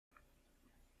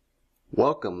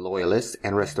Welcome, Loyalists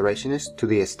and Restorationists, to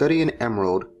the A Study in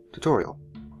Emerald tutorial.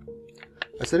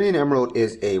 A Study in Emerald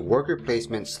is a worker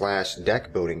placement /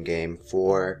 deck building game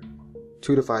for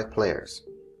 2 to 5 players.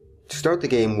 To start the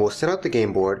game, we'll set out the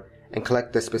game board and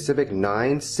collect the specific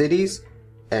 9 cities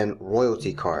and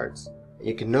royalty cards.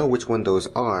 You can know which one those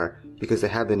are because they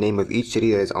have the name of each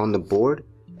city that is on the board,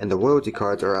 and the royalty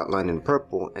cards are outlined in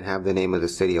purple and have the name of the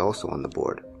city also on the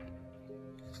board.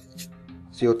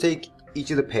 So you'll take each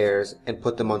of the pairs and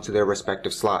put them onto their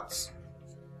respective slots.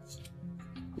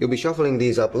 You'll be shuffling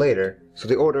these up later, so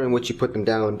the order in which you put them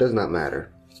down does not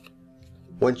matter.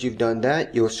 Once you've done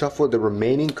that, you'll shuffle the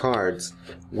remaining cards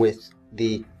with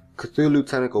the Cthulhu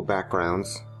Tentacle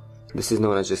backgrounds. This is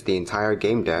known as just the entire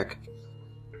game deck.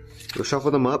 You'll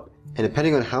shuffle them up, and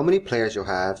depending on how many players you'll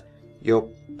have,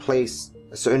 you'll place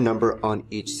a certain number on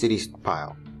each city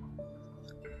pile.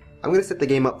 I'm going to set the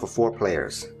game up for 4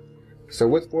 players. So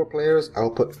with 4 players,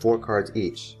 I'll put 4 cards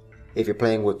each. If you're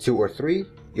playing with 2 or 3,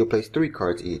 you'll place 3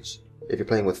 cards each. If you're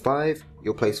playing with 5,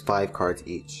 you'll place 5 cards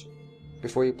each.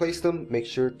 Before you place them, make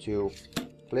sure to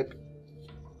flip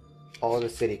all the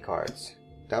city cards.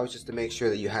 That was just to make sure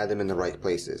that you had them in the right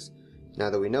places. Now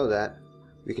that we know that,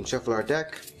 we can shuffle our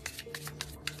deck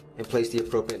and place the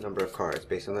appropriate number of cards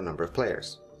based on the number of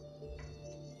players.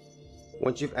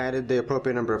 Once you've added the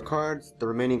appropriate number of cards, the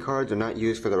remaining cards are not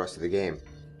used for the rest of the game.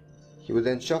 You will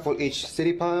then shuffle each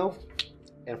city pile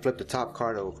and flip the top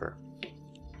card over.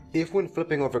 If when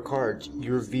flipping over cards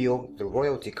you reveal the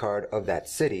royalty card of that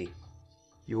city,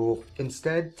 you will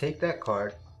instead take that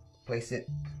card, place it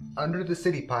under the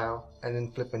city pile, and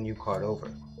then flip a new card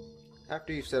over.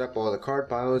 After you've set up all the card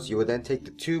piles, you will then take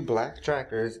the 2 black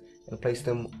trackers and place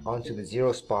them onto the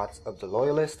 0 spots of the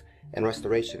Loyalist and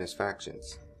Restorationist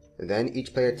factions. And then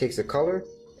each player takes a color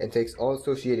and takes all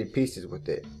associated pieces with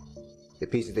it. The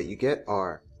pieces that you get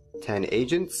are 10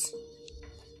 agents,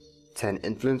 10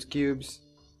 influence cubes,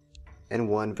 and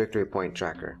 1 victory point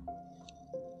tracker.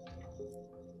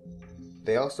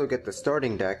 They also get the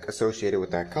starting deck associated with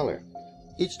that color.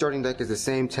 Each starting deck is the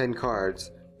same 10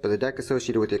 cards, but the deck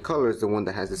associated with your color is the one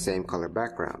that has the same color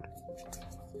background.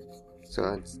 So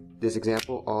in this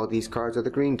example, all these cards are the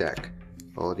green deck.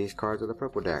 All these cards are the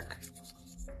purple deck.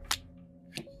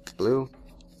 Blue,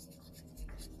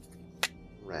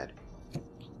 red.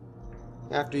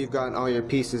 After you've gotten all your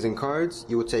pieces and cards,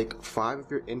 you will take 5 of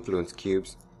your influence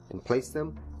cubes and place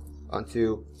them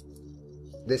onto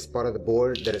this spot of the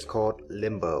board that is called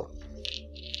Limbo.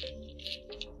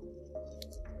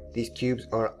 These cubes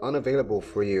are unavailable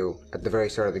for you at the very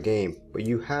start of the game, but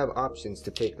you have options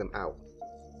to take them out.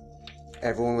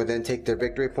 Everyone will then take their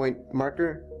victory point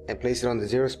marker and place it on the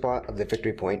 0 spot of the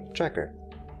victory point tracker.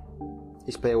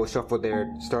 Each player will shuffle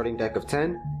their starting deck of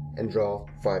 10 and draw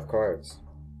 5 cards.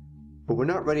 But we're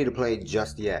not ready to play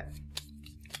just yet.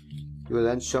 You will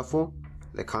then shuffle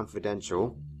the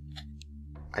confidential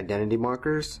identity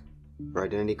markers or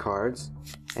identity cards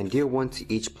and deal 1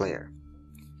 to each player.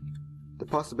 The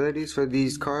possibilities for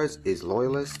these cards is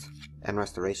Loyalist and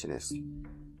Restorationist.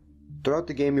 Throughout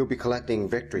the game you'll be collecting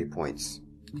victory points.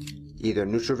 Either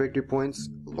neutral victory points,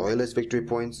 Loyalist victory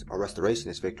points, or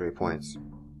Restorationist victory points.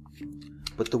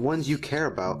 But the ones you care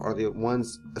about are the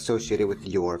ones associated with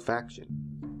your faction.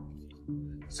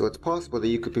 So it's possible that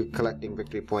you could be collecting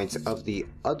victory points of the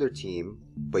other team,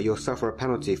 but you'll suffer a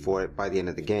penalty for it by the end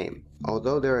of the game.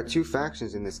 Although there are 2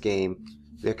 factions in this game,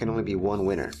 there can only be 1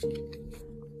 winner.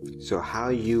 So how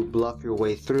you bluff your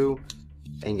way through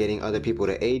and getting other people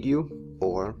to aid you,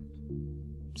 or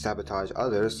sabotage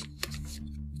others,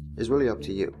 is really up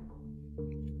to you.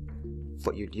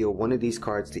 But you deal 1 of these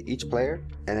cards to each player,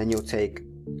 and then you'll take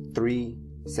 3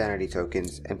 sanity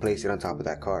tokens and place it on top of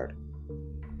that card.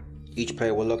 Each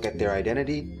player will look at their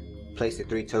identity, place the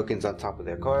 3 tokens on top of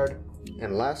their card,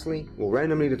 and lastly, we'll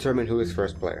randomly determine who is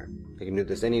first player. You can do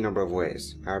this any number of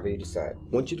ways, however you decide.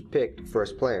 Once you've picked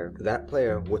first player, that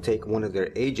player will take 1 of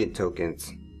their agent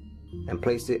tokens and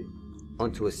place it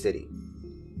onto a city.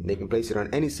 They can place it on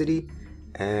any city,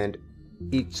 and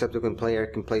each subsequent player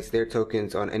can place their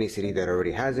tokens on any city that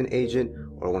already has an agent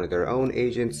or 1 of their own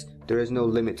agents. There is no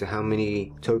limit to how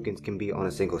many tokens can be on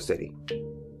a single city.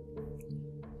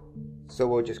 So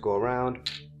we'll just go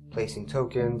around placing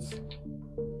tokens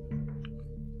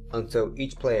until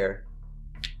each player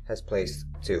has placed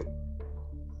 2.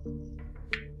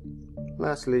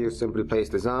 Lastly, you'll simply place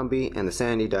the zombie and the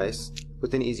sanity dice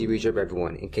within easy reach of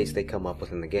everyone in case they come up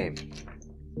within the game.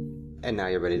 And now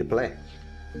you're ready to play.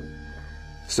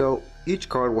 So each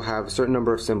card will have a certain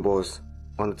number of symbols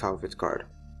on the top of its card.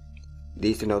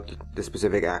 These denote the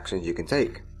specific actions you can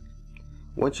take.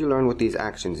 Once you learn what these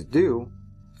actions do,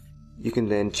 you can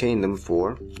then chain them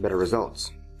for better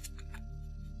results.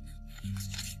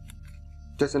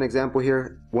 Just an example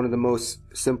here, one of the most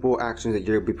simple actions that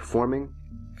you'll be performing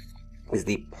is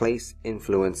the place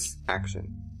influence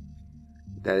action.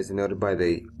 That is denoted by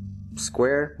the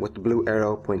square with the blue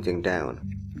arrow pointing down,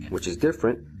 which is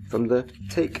different from the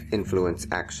take influence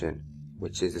action,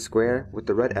 which is the square with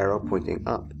the red arrow pointing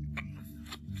up.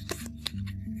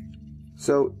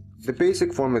 So the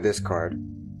basic form of this card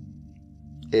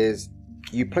is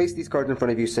you place these cards in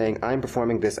front of you saying, I'm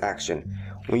performing this action.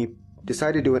 When you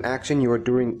decide to do an action, you are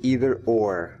doing either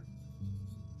or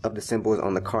of the symbols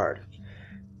on the card.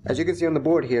 As you can see on the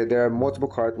board here, there are multiple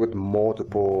cards with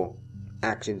multiple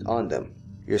actions on them.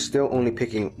 You're still only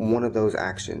picking one of those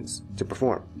actions to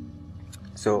perform.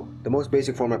 So the most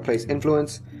basic form of place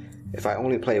influence, if I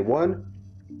only play one,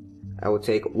 I will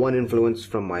take one influence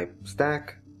from my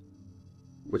stack,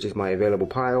 which is my available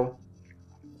pile,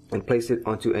 and place it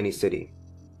onto any city.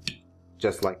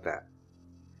 Just like that.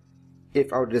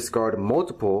 If I were to discard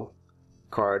multiple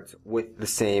cards with the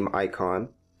same icon,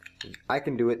 I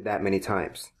can do it that many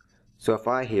times. So if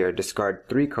I here discard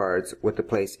 3 cards with the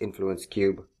place influence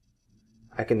cube,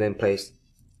 I can then place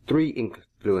 3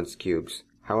 influence cubes.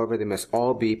 However, they must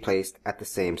all be placed at the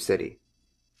same city.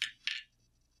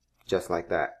 Just like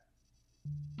that.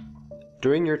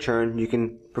 During your turn, you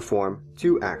can perform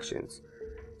 2 actions.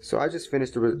 So I just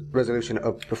finished the resolution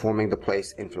of performing the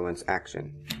place influence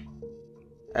action.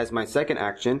 As my second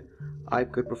action, I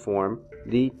could perform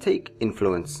the take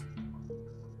influence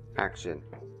action.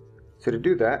 So to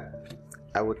do that,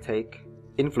 I would take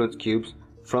influence cubes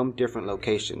from different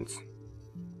locations.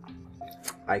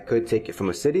 I could take it from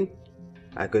a city,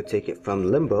 I could take it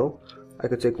from limbo, I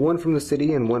could take one from the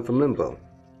city and one from limbo.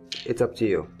 It's up to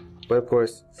you. But of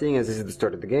course, seeing as this is the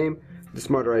start of the game, the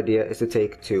smarter idea is to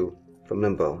take 2 from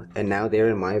limbo, and now they are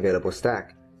in my available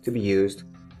stack to be used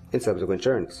in subsequent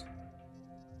turns.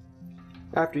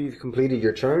 After you've completed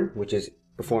your turn, which is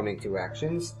performing 2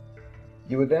 actions,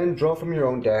 you would then draw from your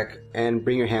own deck and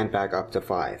bring your hand back up to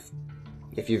 5.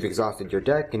 If you've exhausted your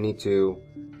deck and need to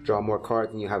draw more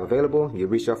cards than you have available, you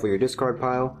reshuffle your discard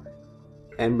pile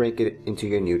and break it into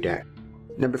your new deck.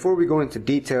 Now before we go into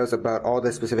details about all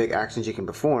the specific actions you can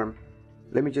perform,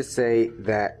 let me just say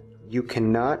that you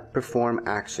cannot perform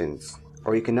actions,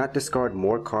 or you cannot discard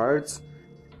more cards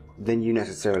than you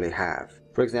necessarily have.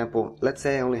 For example, let's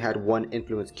say I only had 1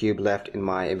 influence cube left in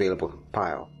my available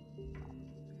pile,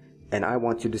 and I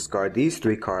want to discard these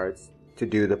 3 cards to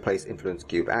do the place influence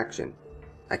cube action.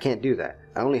 I can't do that.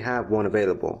 I only have 1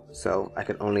 available, so I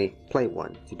can only play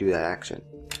 1 to do that action.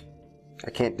 I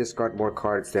can't discard more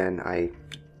cards than I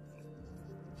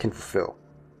can fulfill.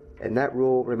 And that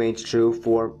rule remains true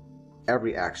for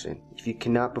every action. If you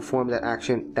cannot perform that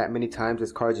action that many times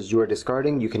as cards as you are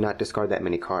discarding, you cannot discard that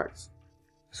many cards.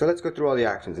 So let's go through all the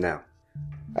actions now.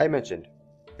 I mentioned,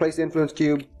 place the influence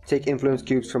cube, take influence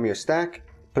cubes from your stack,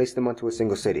 place them onto a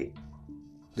single city.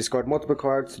 Discard multiple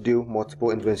cards to do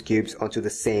multiple influence cubes onto the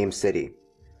same city.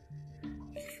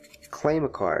 Claim a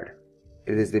card.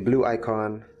 It is the blue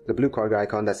icon, the blue card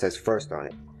icon that says first on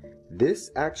it.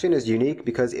 This action is unique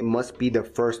because it must be the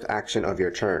first action of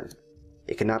your turn.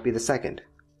 It cannot be the second.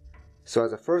 So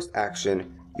as a first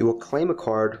action, you will claim a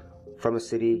card from a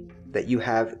city that you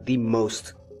have the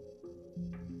most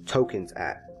tokens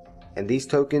at. And these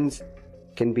tokens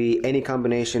can be any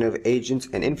combination of agents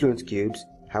and influence cubes.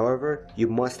 However, you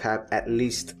must have at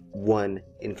least 1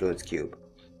 influence cube.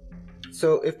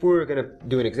 So if we're going to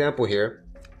do an example here,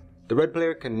 the red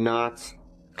player cannot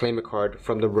claim a card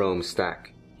from the roam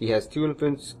stack. He has 2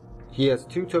 tokens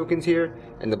here,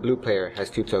 and the blue player has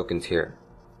 2 tokens here.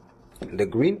 The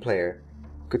green player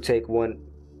could take 1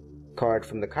 card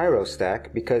from the Cairo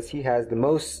stack because he has the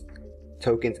most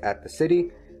tokens at the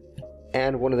city,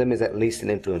 and one of them is at least an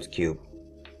influence cube.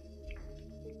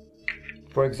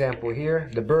 For example here,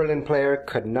 the Berlin player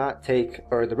could not take,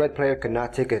 or the red player could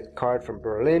not take a card from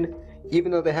Berlin,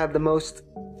 even though they have the most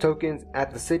tokens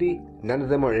at the city. None of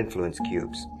them are influence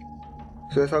cubes.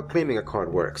 So that's how claiming a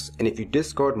card works. And if you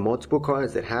discard multiple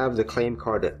cards that have the claim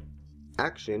card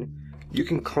action, you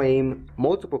can claim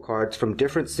multiple cards from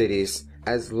different cities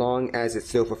as long as it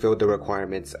still fulfilled the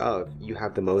requirements of you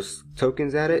have the most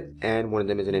tokens at it and one of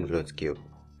them is an influence cube.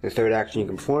 The third action you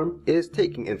can perform is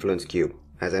taking influence cube.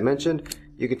 As I mentioned,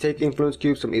 you can take influence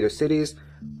cubes from either cities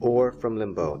or from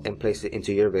limbo and place it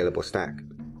into your available stack.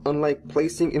 Unlike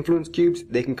placing influence cubes,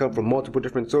 they can come from multiple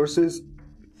different sources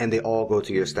and they all go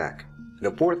to your stack.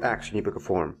 The fourth action you can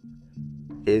perform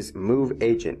is move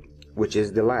agent, which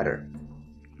is the ladder.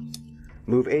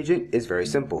 Move agent is very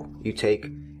simple. You take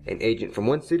an agent from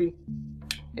one city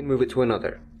and move it to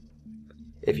another.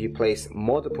 If you place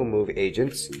multiple move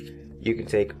agents, you can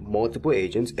take multiple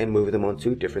agents and move them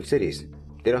onto different cities.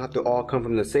 They don't have to all come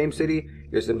from the same city.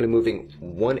 You're simply moving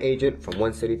one agent from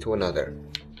one city to another.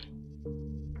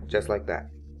 Just like that.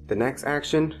 The next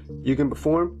action you can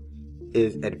perform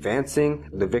is advancing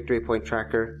the victory point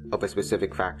tracker of a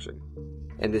specific faction.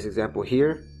 In this example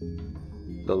here,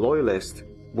 the loyalist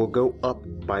will go up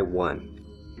by 1.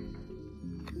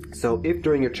 So if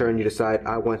during your turn you decide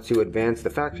I want to advance the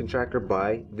faction tracker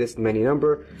by this many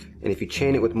number, and if you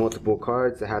chain it with multiple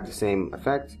cards that have the same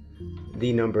effect,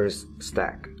 the numbers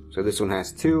stack. So this one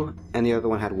has 2 and the other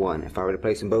one had 1. If I were to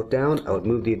place them both down, I would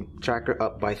move the tracker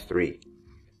up by 3.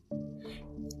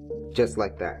 Just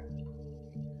like that.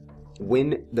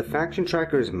 When the faction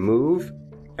trackers move,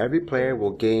 every player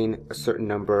will gain a certain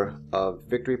number of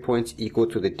victory points equal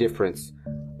to the difference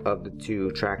of the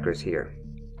two trackers here.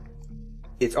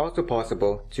 It's also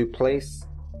possible to place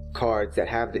cards that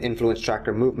have the influence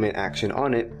tracker movement action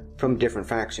on it from different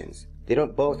factions. They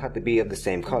don't both have to be of the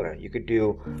same color. You could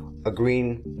do a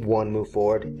green one move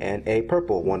forward and a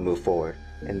purple one move forward,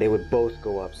 and they would both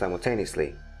go up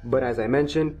simultaneously. But as I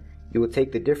mentioned, you will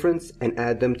take the difference and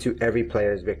add them to every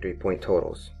player's victory point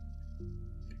totals.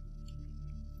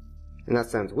 And that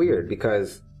sounds weird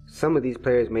because some of these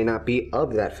players may not be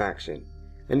of that faction.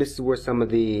 And this is where some of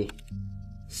the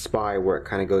spy work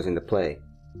kind of goes into play.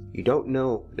 You don't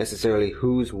know necessarily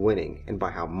who's winning and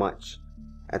by how much.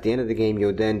 At the end of the game,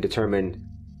 you'll then determine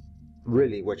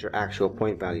really what your actual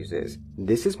point values is.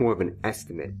 This is more of an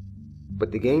estimate,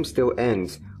 but the game still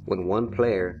ends when one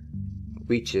player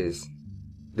reaches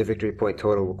the victory point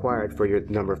total required for your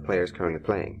number of players currently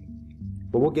playing.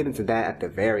 But we'll get into that at the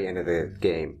very end of the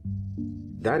game.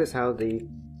 That is how the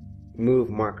move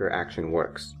marker action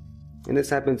works. And this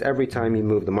happens every time you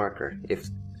move the marker. If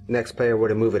next player were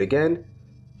to move it again,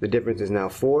 the difference is now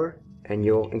 4, and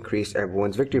you'll increase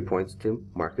everyone's victory points to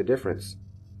mark the difference.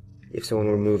 If someone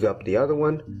will move up the other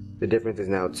one, the difference is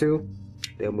now 2,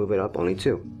 they'll move it up only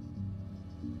 2.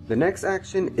 The next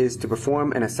action is to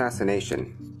perform an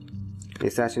assassination. The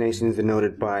assassination is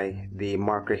denoted by the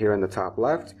marker here on the top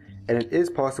left, and it is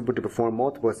possible to perform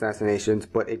multiple assassinations,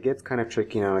 but it gets kind of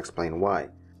tricky and I'll explain why.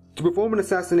 To perform an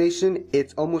assassination,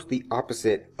 it's almost the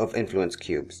opposite of influence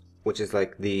cubes, which is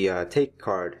like the take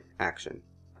card action.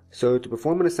 So to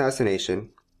perform an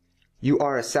assassination, you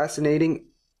are assassinating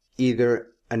either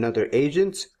another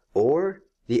agent or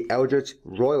the Eldritch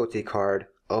royalty card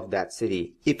of that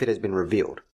city if it has been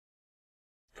revealed.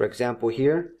 For example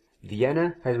here,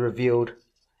 Vienna has revealed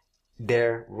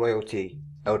their royalty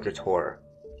Eldritch horror.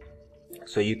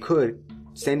 So you could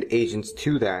send agents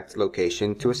to that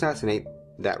location to assassinate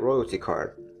that royalty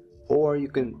card, or you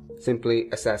can simply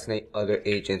assassinate other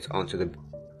agents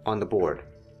on the board.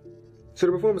 So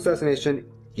to perform assassination,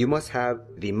 you must have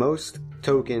the most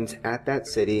tokens at that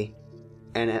city,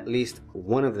 and at least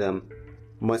one of them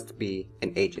must be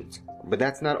an agent. But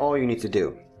that's not all you need to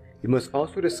do. You must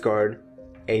also discard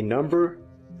a number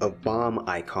of bomb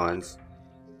icons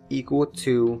equal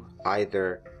to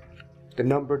either the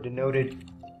number denoted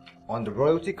on the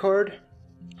royalty card,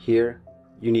 here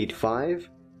you need 5,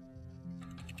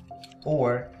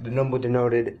 or the number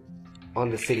denoted on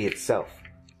the city itself.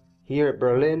 Here at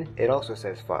Berlin, it also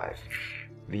says 5.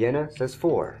 Vienna says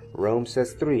 4. Rome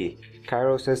says 3.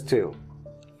 Cairo says 2.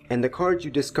 And the card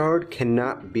you discard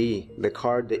cannot be the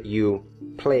card that you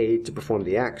played to perform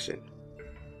the action.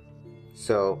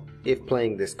 So, if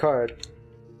playing this card,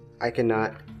 I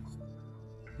cannot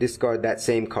discard that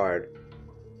same card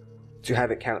to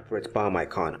have it count for its bomb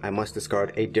icon. I must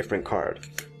discard a different card.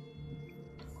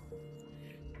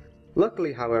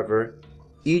 Luckily, however,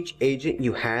 each agent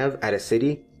you have at a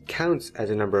city counts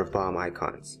as a number of bomb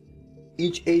icons.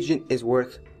 Each agent is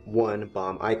worth 1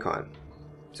 bomb icon.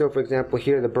 So for example,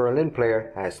 here the Berlin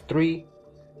player has 3.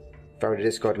 If I were to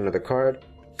discard another card,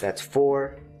 that's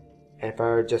 4. And if I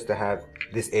were just to have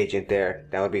this agent there,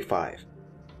 that would be 5.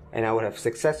 And I would have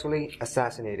successfully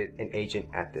assassinated an agent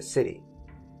at this city.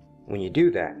 When you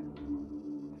do that,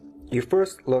 you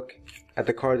first look at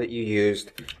the card that you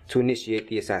used to initiate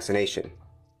the assassination.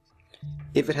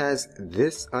 If it has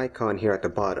this icon here at the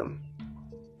bottom,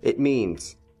 it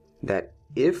means that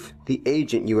if the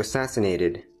agent you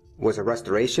assassinated was a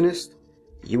restorationist,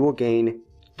 you will gain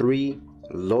 3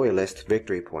 loyalist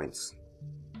victory points.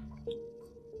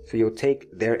 So you'll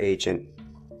take their agent,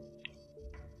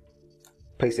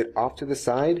 place it off to the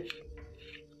side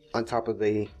on top of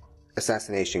the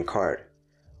assassination card.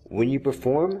 When you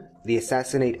perform the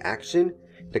assassinate action,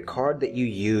 the card that you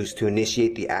use to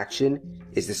initiate the action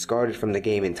is discarded from the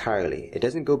game entirely. It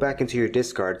doesn't go back into your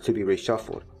discard to be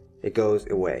reshuffled. It goes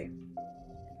away.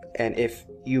 And if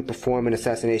you perform an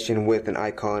assassination with an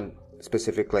icon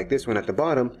specific like this one at the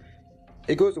bottom,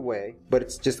 it goes away, but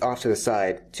it's just off to the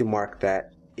side to mark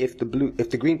that if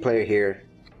the green player here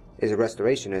is a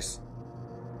restorationist,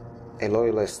 a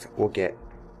loyalist will get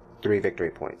 3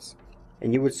 victory points.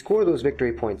 And you would score those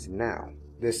victory points now.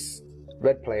 This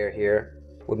red player here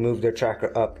would move their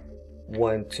tracker up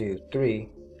 1, 2, 3.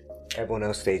 Everyone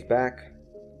else stays back.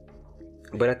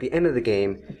 But at the end of the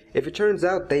game, if it turns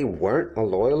out they weren't a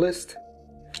loyalist,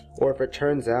 or if it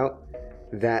turns out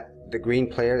that the green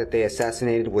player that they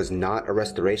assassinated was not a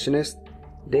restorationist,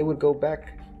 they would go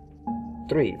back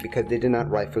 3 because they did not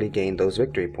rightfully gain those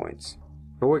victory points.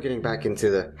 But we're getting back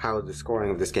into how the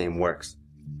scoring of this game works.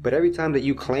 But every time that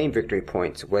you claim victory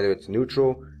points, whether it's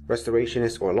neutral,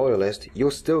 restorationist, or loyalist,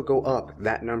 you'll still go up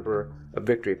that number of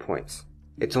victory points.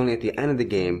 It's only at the end of the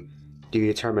game do you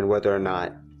determine whether or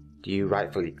not do you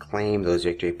rightfully claim those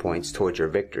victory points towards your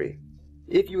victory.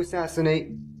 If you assassinate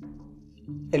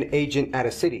an agent at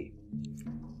a city,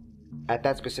 at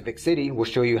that specific city will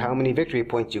show you how many victory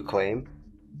points you claim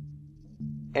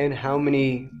and how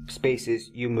many spaces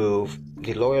you move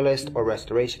the loyalist or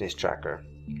restorationist tracker.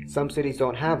 Some cities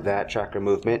don't have that tracker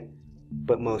movement,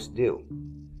 but most do.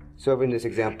 So in this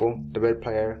example, the red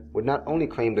player would not only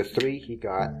claim the 3 he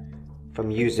got from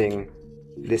using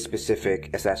this specific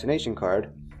assassination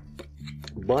card,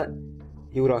 but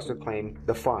he would also claim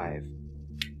the 5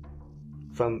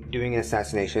 from doing an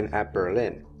assassination at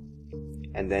Berlin.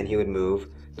 And then he would move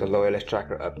the loyalist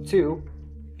tracker up 2,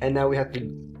 and now we have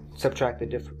to subtract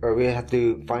we have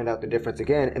to find out the difference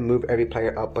again and move every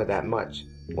player up by that much.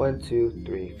 1, 2,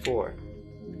 3, 4.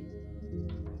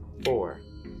 4.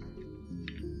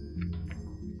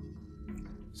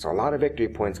 So a lot of victory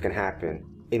points can happen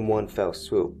in one fell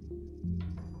swoop.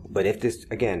 But if this,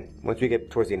 again, once we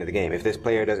get towards the end of the game, if this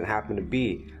player doesn't happen to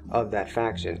be of that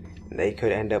faction, they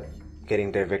could end up getting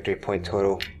their victory point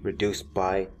total reduced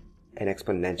by an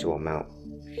exponential amount.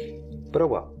 But oh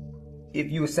well. If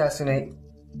you assassinate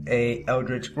a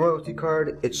Eldritch royalty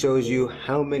card, it shows you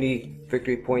how many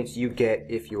victory points you get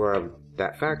if you are of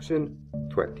that faction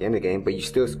toward the end of the game, but you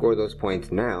still score those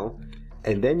points now,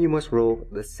 and then you must roll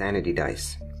the sanity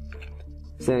dice.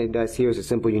 Sanity dice here is a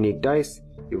simple unique dice.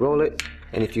 You roll it,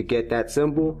 and if you get that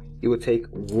symbol, you will take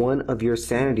 1 of your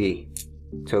sanity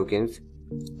tokens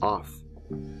off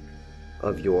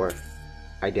of your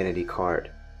identity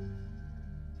card.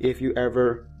 If you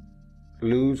ever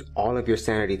lose all of your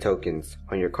sanity tokens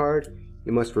on your card,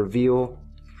 you must reveal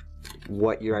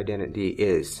what your identity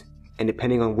is. And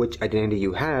depending on which identity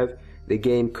you have, the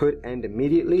game could end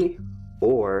immediately,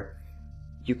 or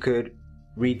you could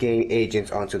regain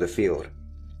agents onto the field.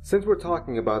 Since we're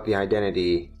talking about the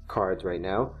identity cards right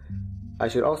now, I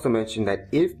should also mention that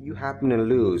if you happen to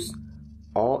lose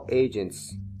all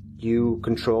agents you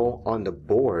control on the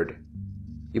board,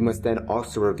 you must then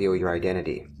also reveal your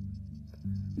identity.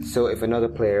 So if another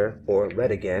player, or red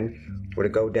again, were to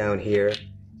go down here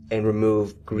and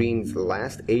remove green's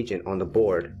last agent on the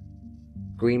board,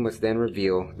 green must then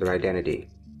reveal their identity,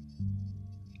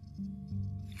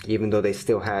 even though they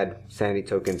still had sanity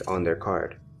tokens on their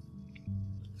card.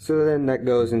 So then that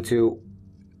goes into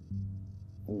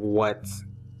what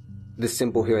the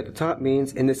symbol here at the top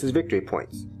means, and this is victory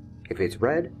points. If it's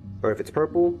red or if it's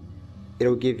purple,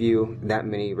 it'll give you that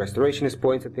many restorationist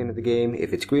points at the end of the game.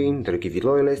 If it's green, that'll give you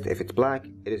loyalist. If it's black,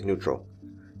 it is neutral.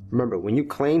 Remember, when you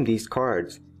claim these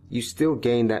cards, you still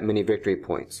gain that many victory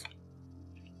points.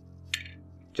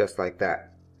 Just like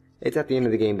that. It's at the end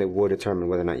of the game that will determine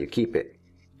whether or not you keep it.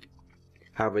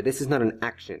 However, this is not an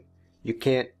action. You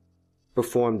can't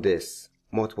perform this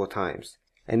multiple times.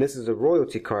 And this is a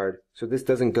royalty card, so this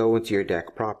doesn't go into your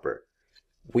deck proper.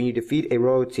 When you defeat a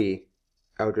royalty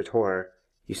Eldritch Horror,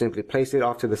 you simply place it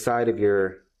off to the side of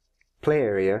your play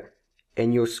area,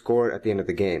 and you'll score it at the end of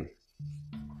the game.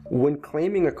 When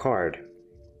claiming a card,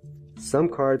 some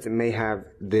cards may have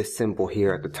this symbol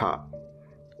here at the top.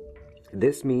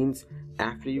 This means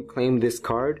after you claim this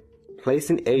card, place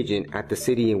an agent at the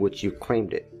city in which you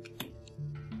claimed it.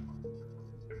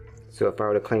 So if I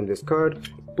were to claim this card,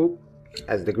 boop,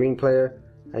 as the green player,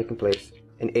 I can place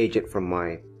an agent from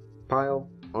my pile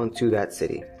onto that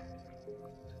city.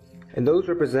 And those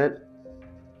represent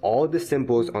all the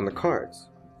symbols on the cards.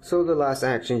 So the last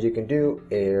actions you can do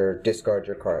are discard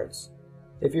your cards.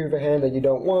 If you have a hand that you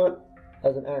don't want,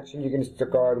 as an action you can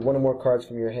discard 1 or more cards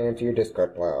from your hand to your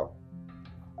discard pile.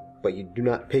 But you do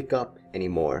not pick up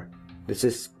anymore. This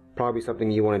is probably something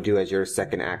you want to do as your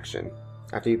second action.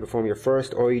 After you perform your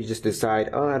first, or you just decide,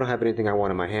 oh, I don't have anything I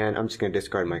want in my hand, I'm just going to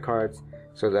discard my cards,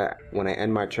 so that when I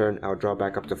end my turn, I'll draw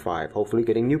back up to 5, hopefully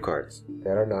getting new cards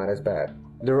that are not as bad.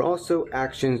 There are also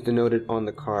actions denoted on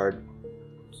the card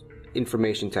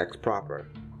information text proper.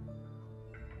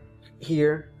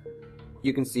 Here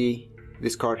you can see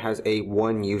this card has a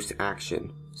one-use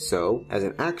action. So as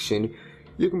an action,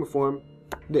 you can perform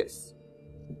this.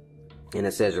 And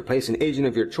it says replace an agent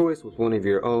of your choice with one of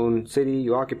your own city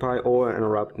you occupy, or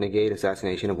interrupt, negate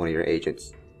assassination of one of your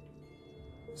agents.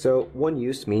 So one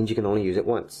use means you can only use it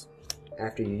once.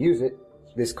 After you use it,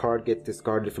 this card gets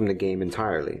discarded from the game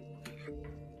entirely.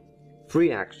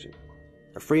 Free action.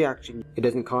 A free action, it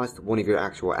doesn't cost one of your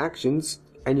actual actions,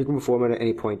 and you can perform it at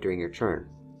any point during your turn.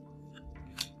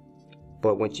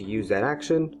 But once you use that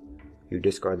action, you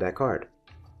discard that card.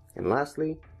 And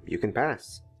lastly, you can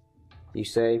pass. You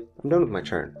say, I'm done with my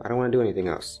turn. I don't want to do anything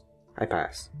else. I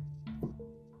pass.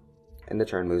 And the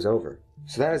turn moves over.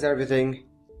 So that is everything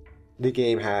the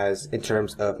game has in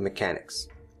terms of mechanics.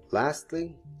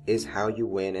 Lastly is how you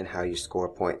win and how you score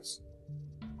points.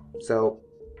 So,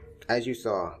 as you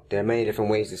saw, there are many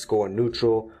different ways to score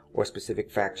neutral or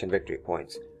specific faction victory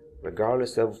points.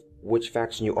 Regardless of which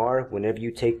faction you are, whenever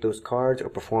you take those cards or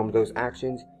perform those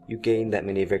actions, you gain that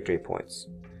many victory points.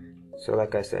 So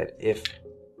like I said, if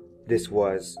this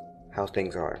was how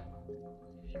things are.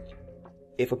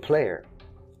 If a player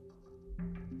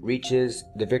reaches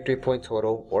the victory point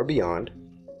total or beyond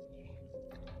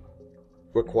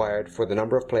required for the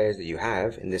number of players that you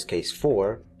have, in this case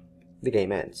 4, the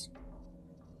game ends.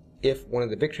 If one of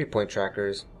the victory point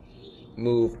trackers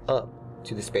move up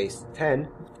to the space 10,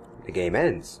 the game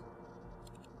ends.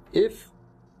 If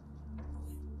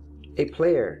a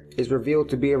player is revealed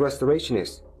to be a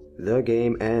restorationist, the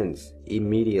game ends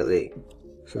immediately.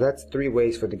 So that's 3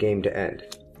 ways for the game to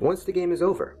end. Once the game is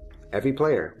over, every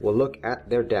player will look at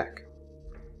their deck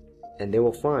and they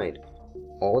will find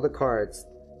all the cards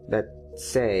that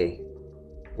say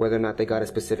whether or not they got a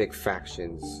specific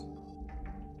faction's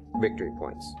victory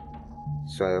points.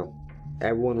 So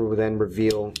everyone will then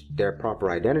reveal their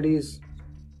proper identities,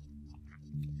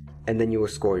 and then you will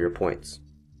score your points.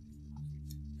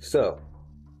 So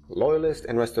Loyalist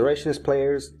and Restorationist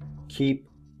players keep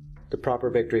the proper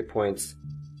victory points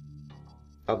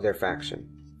of their faction.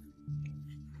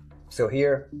 So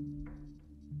here,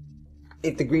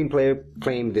 if the green player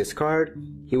claimed this card,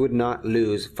 he would not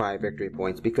lose 5 victory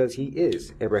points because he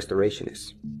is a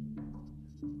Restorationist.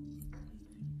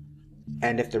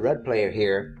 And if the red player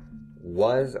here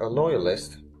was a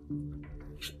Loyalist,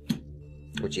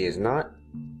 which he is not,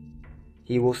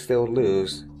 he will still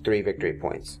lose 3 victory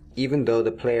points, even though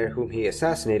the player whom he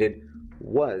assassinated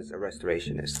was a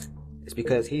Restorationist. It's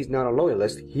because he's not a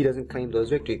Loyalist, he doesn't claim those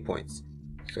victory points,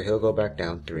 so he'll go back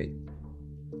down 3.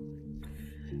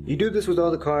 You do this with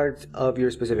all the cards of your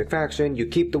specific faction. You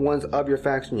keep the ones of your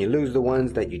faction, you lose the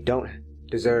ones that you don't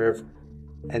deserve,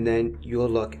 and then you'll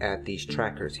look at these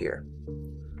trackers here.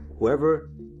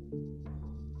 Whoever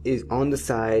is on the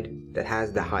side that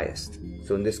has the highest,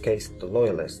 so in this case the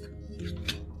Loyalist,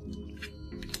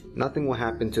 nothing will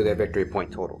happen to their victory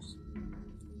point totals.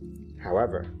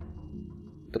 However,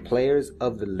 the players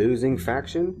of the losing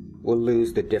faction will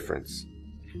lose the difference.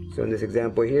 So in this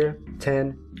example here,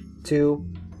 10,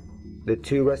 2, the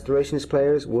 2 Restorationist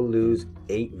players will lose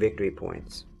 8 victory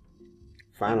points.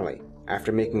 Finally,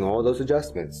 after making all those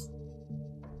adjustments,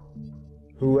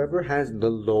 whoever has the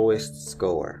lowest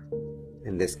score,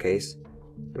 in this case,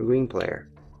 the green player,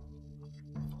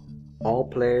 all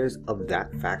players of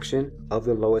that faction of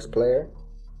the lowest player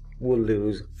will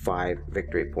lose 5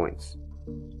 victory points.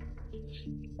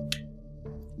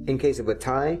 In case of a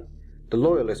tie, the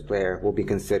Loyalist player will be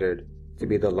considered to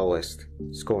be the lowest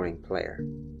scoring player.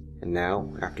 And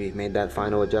now, after you've made that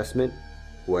final adjustment,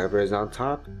 whoever is on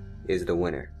top is the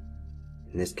winner.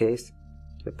 In this case,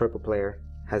 the purple player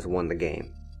has won the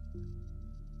game,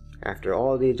 after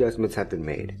all the adjustments have been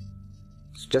made.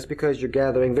 So just because you're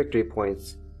gathering victory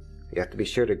points, you have to be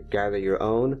sure to gather your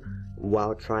own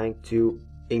while trying to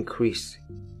increase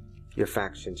your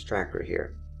faction's tracker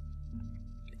here.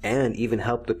 And even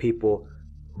help the people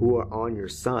who are on your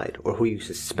side, or who you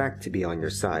suspect to be on your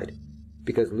side.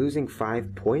 Because losing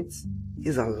 5 points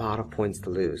is a lot of points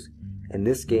to lose, and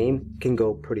this game can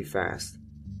go pretty fast.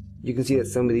 You can see that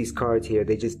some of these cards here,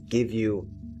 they just give you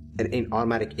an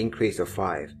automatic increase of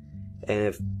 5. And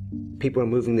if people are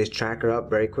moving this tracker up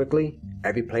very quickly,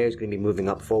 every player is going to be moving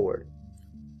up forward.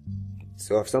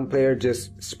 So if some player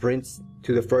just sprints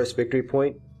to the first victory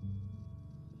point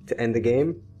to end the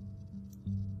game,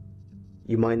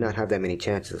 you might not have that many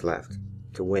chances left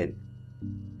to win.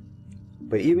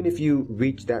 But even if you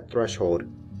reach that threshold,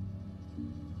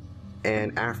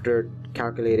 and after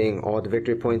calculating all the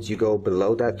victory points you go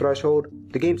below that threshold,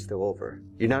 the game's still over.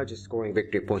 You're not just scoring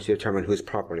victory points to determine who's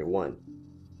properly won.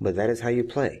 But that is how you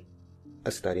play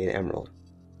A Study in Emerald.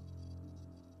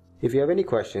 If you have any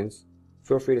questions,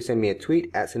 feel free to send me a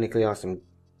tweet at cynicallyawesome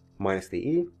minus the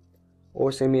E,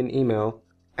 or send me an email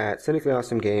at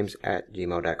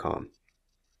cynicallyawesomegames@gmail.com.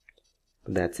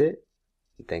 That's it.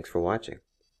 Thanks for watching.